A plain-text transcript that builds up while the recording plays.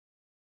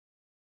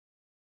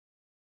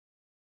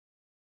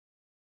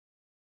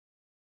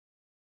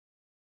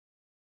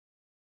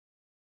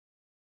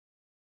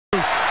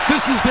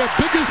This is their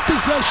biggest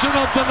possession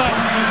of the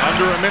night.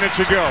 Under a minute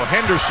to go.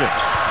 Henderson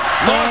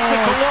lost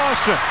it to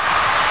Lawson.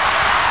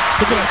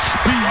 Look at that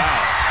speed.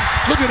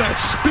 Wow. Look at that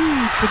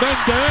speed from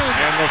end to end.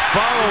 And the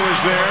follow is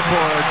there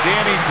for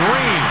Danny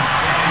Green.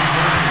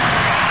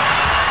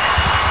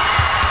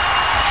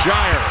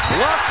 Shire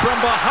blocked from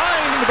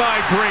behind by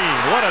Green.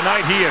 What a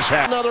night he has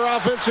had. Another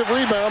offensive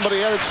rebound, but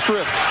he had it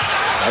stripped.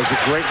 That was a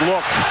great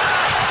look.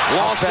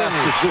 Lawson. How fast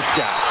is this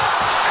guy?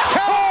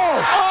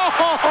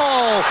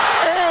 Oh!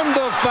 And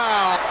the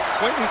foul.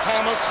 Quentin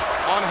Thomas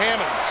on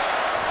Hammonds.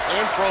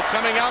 Hansbrough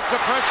coming out to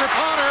pressure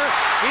Potter.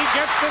 He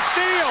gets the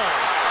steal.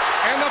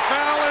 And the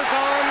foul is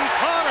on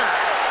Potter.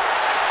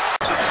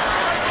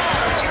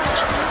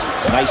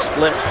 Nice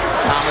split.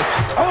 Thomas.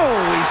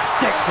 Oh, he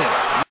sticks it.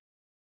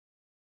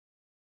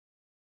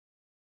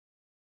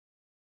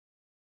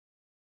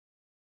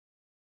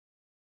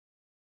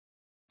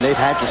 They've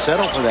had to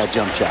settle for that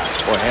jump shot.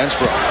 Boy,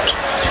 Hansbrough.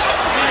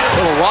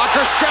 Little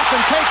rocker step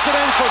and takes it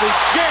in for the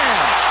jam.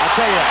 I'll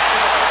tell you,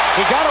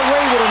 he got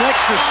away with an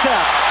extra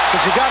step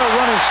because he got a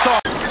running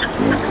start.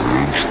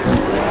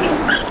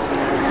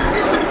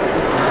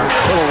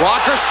 Little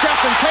rocker step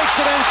and takes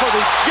it in for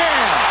the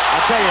jam.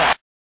 I'll tell you.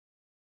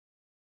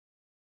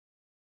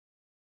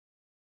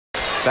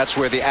 That's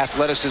where the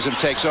athleticism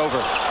takes over.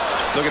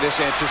 Look at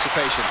this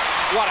anticipation.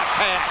 What a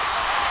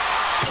pass.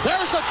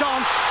 There's the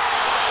dunk.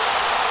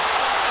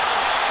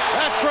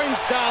 That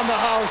brings down the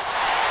house.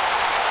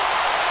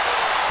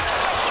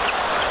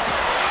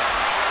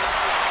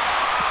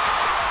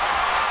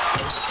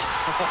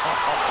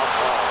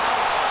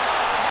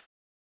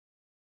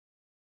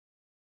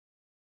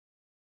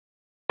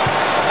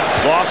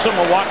 Lawson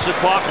will watch the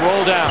clock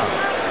roll down.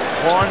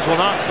 Thorns will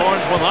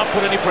not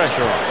put any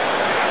pressure on.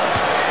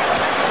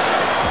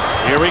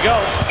 Here we go.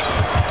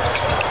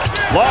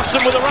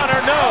 Lawson with a runner,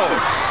 no.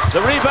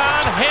 The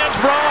rebound,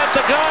 Hansbrough at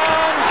the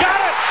gun,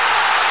 got it!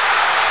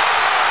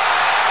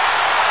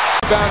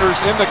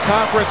 Rebounders in the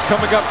conference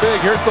coming up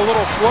big. Here's the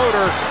little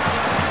floater.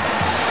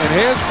 And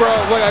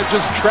Hansbrough, look, I'm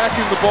just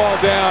tracking the ball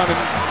down. And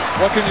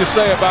what can you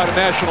say about a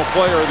National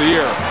Player of the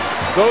Year?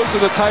 Those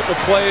are the type of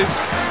plays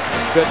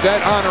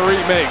that honoree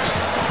makes.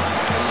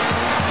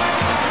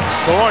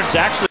 Thorns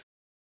actually.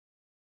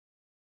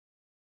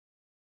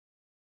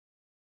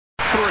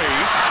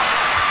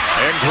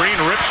 And Green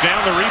rips down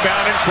the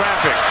rebound in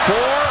traffic.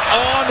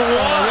 4-on-1.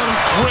 What a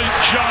great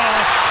job.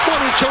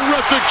 What a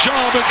terrific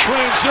job in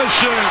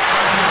transition.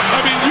 I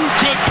mean, you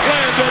couldn't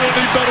plan that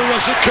any better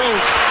as a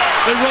coach.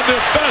 They run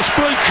their fast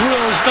break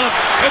drills, not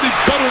any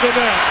better than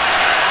that.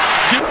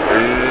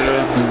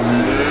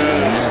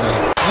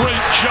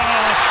 Great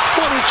job.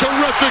 What a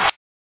terrific.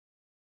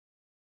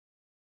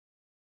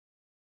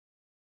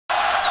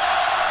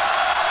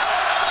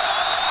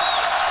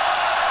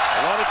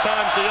 A lot of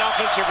times the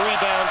offensive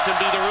rebound can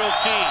be the real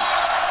key.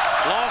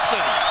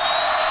 Lawson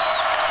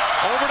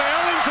over to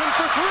Ellington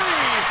for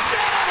three.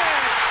 Got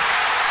it!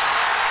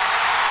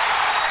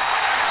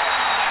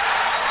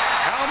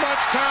 How much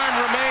time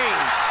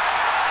remains?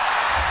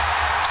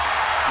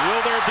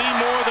 Will there be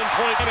more than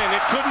point? And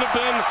it couldn't have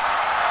been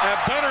a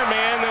better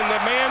man than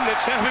the man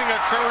that's having a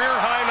career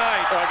high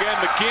night. Again,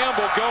 the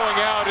gamble going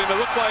out, and it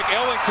looked like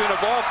Ellington,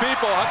 of all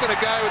people, how can a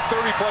guy with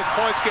 30-plus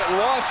points get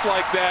lost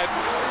like that?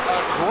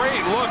 A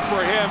great look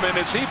for him, and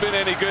has he been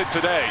any good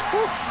today?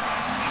 Whew.